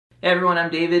Hey everyone, I'm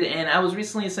David, and I was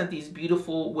recently sent these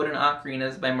beautiful wooden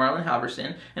ocarinas by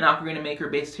Halverson, an ocarina maker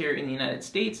based here in the United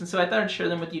States, and so I thought I'd share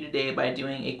them with you today by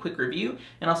doing a quick review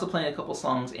and also playing a couple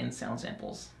songs and sound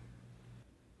samples.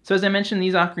 So as I mentioned,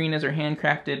 these ocarinas are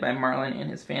handcrafted by Marlon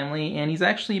and his family, and he's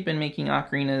actually been making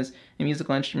ocarinas and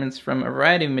musical instruments from a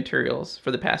variety of materials for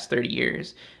the past 30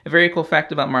 years. A very cool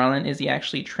fact about Marlon is he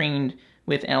actually trained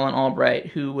with Alan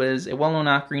Albright, who was a well-known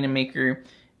ocarina maker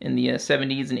in the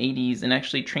 70s and 80s, and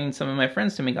actually trained some of my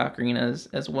friends to make ocarinas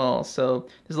as well. So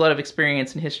there's a lot of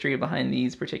experience and history behind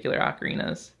these particular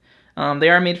ocarinas.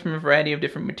 They are made from a variety of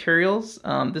different materials.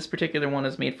 This particular one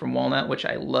is made from walnut, which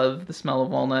I love the smell of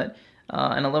walnut,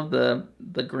 and I love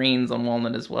the grains on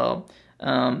walnut as well.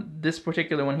 This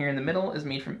particular one here in the middle is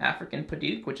made from African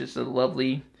Padauk, which is a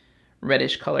lovely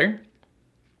reddish color.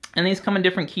 And these come in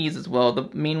different keys as well. The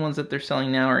main ones that they're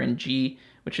selling now are in G,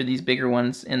 which are these bigger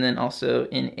ones, and then also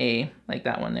in A, like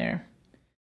that one there.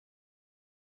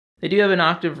 They do have an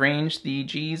octave range. The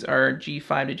G's are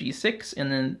G5 to G6,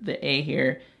 and then the A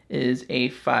here is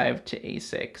A5 to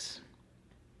A6.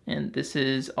 And this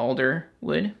is alder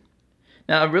wood.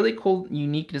 Now, a really cool,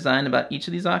 unique design about each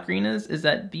of these ocarinas is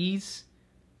that these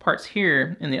parts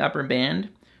here in the upper band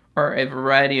are a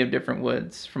variety of different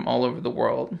woods from all over the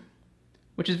world,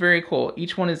 which is very cool.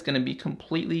 Each one is going to be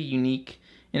completely unique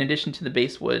in addition to the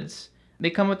base woods. They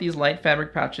come with these light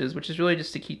fabric pouches, which is really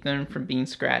just to keep them from being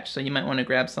scratched. So you might want to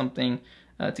grab something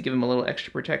to give them a little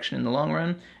extra protection in the long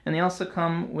run. And they also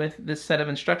come with this set of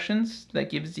instructions that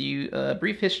gives you a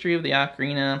brief history of the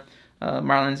ocarina,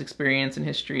 Marlon's experience and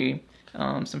history,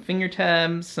 some finger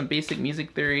tabs, some basic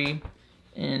music theory,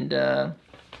 and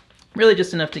really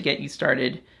just enough to get you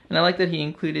started. And I like that he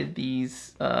included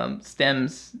these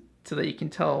stems so that you can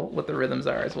tell what the rhythms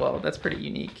are as well. That's pretty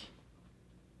unique.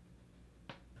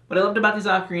 What I loved about these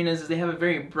ocarinas is they have a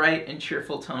very bright and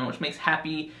cheerful tone, which makes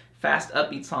happy, fast,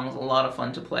 upbeat songs a lot of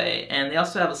fun to play. And they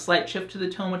also have a slight shift to the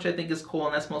tone, which I think is cool,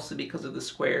 and that's mostly because of the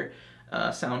square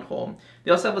sound hole.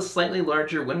 They also have a slightly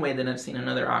larger windway than I've seen in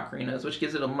other ocarinas, which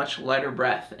gives it a much lighter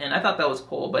breath, and I thought that was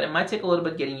cool, but it might take a little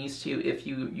bit getting used to if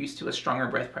you're used to a stronger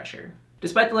breath pressure.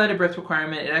 Despite the lighter breath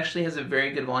requirement, it actually has a very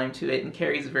good volume to it and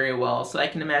carries very well, so I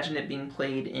can imagine it being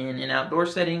played in an outdoor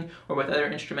setting or with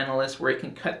other instrumentalists where it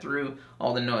can cut through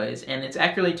all the noise, and it's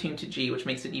accurately tuned to G, which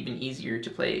makes it even easier to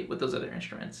play with those other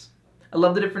instruments. I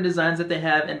love the different designs that they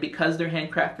have, and because they're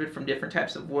handcrafted from different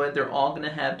types of wood, they're all going to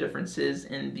have differences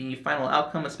in the final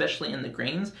outcome, especially in the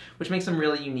grains, which makes them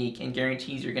really unique and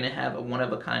guarantees you're going to have a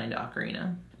one-of-a-kind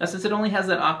ocarina. Now, since it only has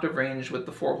that octave range with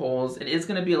the 4 holes, it is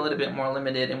going to be a little bit more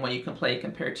limited in what you can play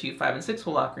compared to 5- and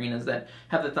 6-hole ocarinas that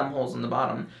have the thumb holes on the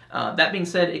bottom. That being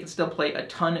said, it can still play a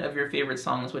ton of your favorite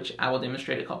songs, which I will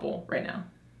demonstrate a couple right now.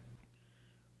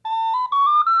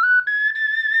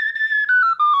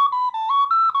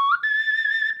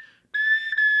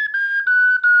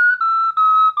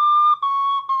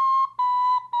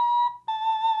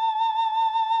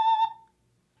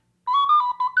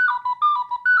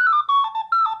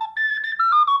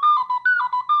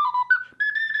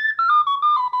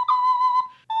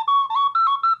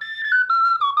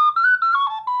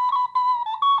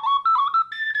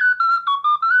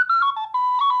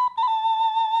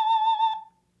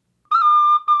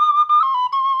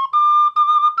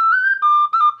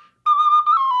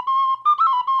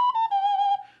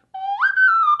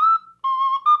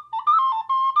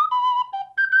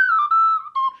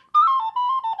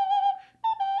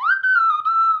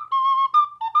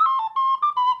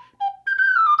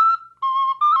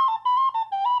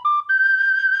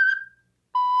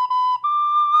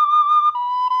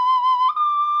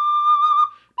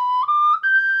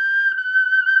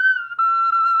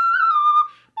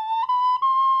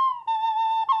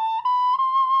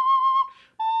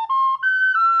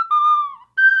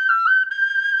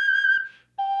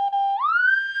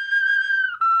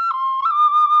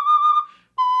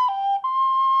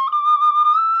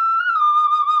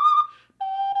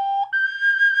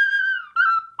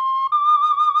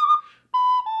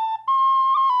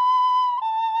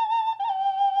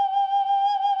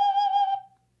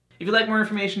 If you'd like more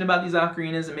information about these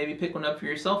ocarinas and maybe pick one up for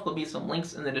yourself, there'll be some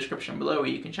links in the description below where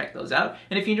you can check those out.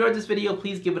 And if you enjoyed this video,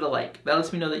 please give it a like. That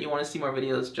lets me know that you want to see more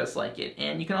videos just like it.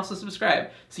 And you can also subscribe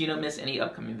so you don't miss any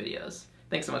upcoming videos.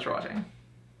 Thanks so much for watching.